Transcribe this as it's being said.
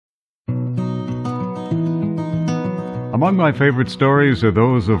Among my favorite stories are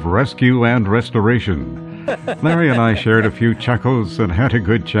those of rescue and restoration. Larry and I shared a few chuckles and had a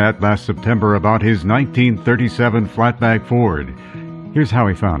good chat last September about his 1937 flatback Ford. Here's how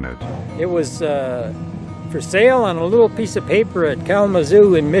he found it. It was for sale on a little piece of paper at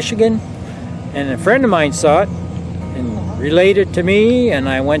Kalamazoo in Michigan, and a friend of mine saw it and relayed it to me, and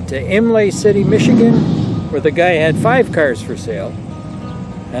I went to Imlay City, Michigan, where the guy had 5 cars for sale,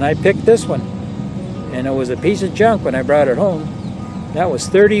 and I picked this one, and it was a piece of junk when I brought it home. That was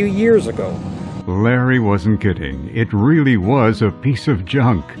 30 years ago. Larry wasn't kidding. It really was a piece of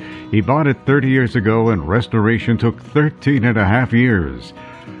junk. He bought it 30 years ago, and restoration took 13 and a half years.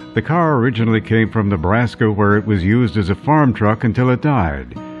 The car originally came from Nebraska, where it was used as a farm truck until it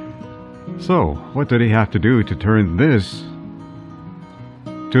died. So, what did he have to do to turn this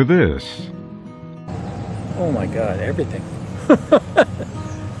to this? Oh my God, everything.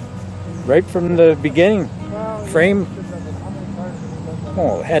 Right from the beginning, frame,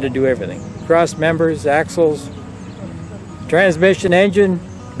 had to do everything. Cross members, axles, transmission, engine,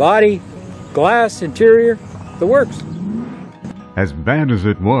 body, glass, interior, the works. As bad as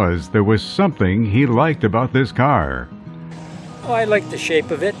it was, there was something he liked about this car. Oh, I like the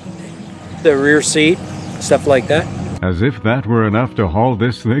shape of it, the rear seat, stuff like that. As if that were enough to haul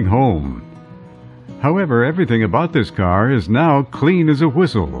this thing home. However, everything about this car is now clean as a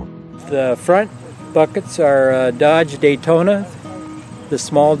whistle. The front buckets are Dodge Daytona, the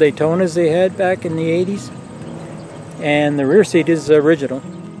small Daytonas they had back in the 80s. And the rear seat is original.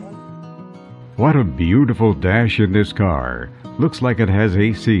 What a beautiful dash in this car. Looks like it has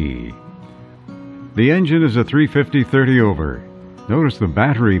AC. The engine is a 350 30-over. Notice the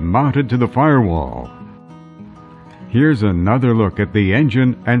battery mounted to the firewall. Here's another look at the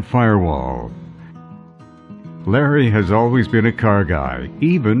engine and firewall. Larry has always been a car guy,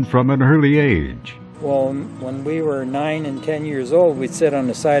 even from an early age. Well, when we were 9 and 10 years old, we'd sit on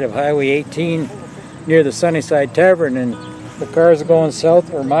the side of Highway 18 near the Sunnyside Tavern, and the cars going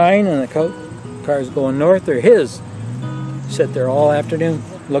south are mine, and the cars going north are his. Sit there all afternoon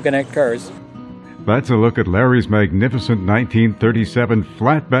looking at cars. That's a look at Larry's magnificent 1937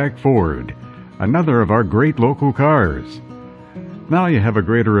 flatback Ford, another of our great local cars. Now you have a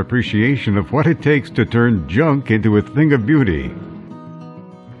greater appreciation of what it takes to turn junk into a thing of beauty.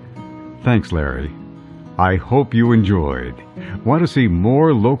 Thanks, Larry. I hope you enjoyed. Want to see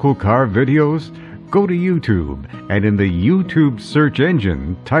more local car videos? Go to YouTube, and in the YouTube search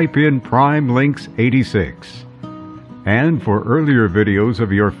engine, type in Prime Links 86. And for earlier videos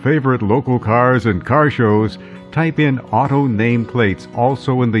of your favorite local cars and car shows, type in Auto Nameplates,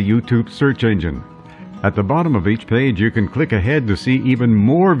 also in the YouTube search engine. At the bottom of each page, you can click ahead to see even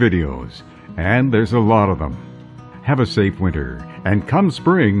more videos, and there's a lot of them. Have a safe winter, and come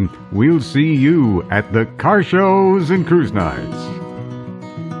spring, we'll see you at the car shows and cruise nights.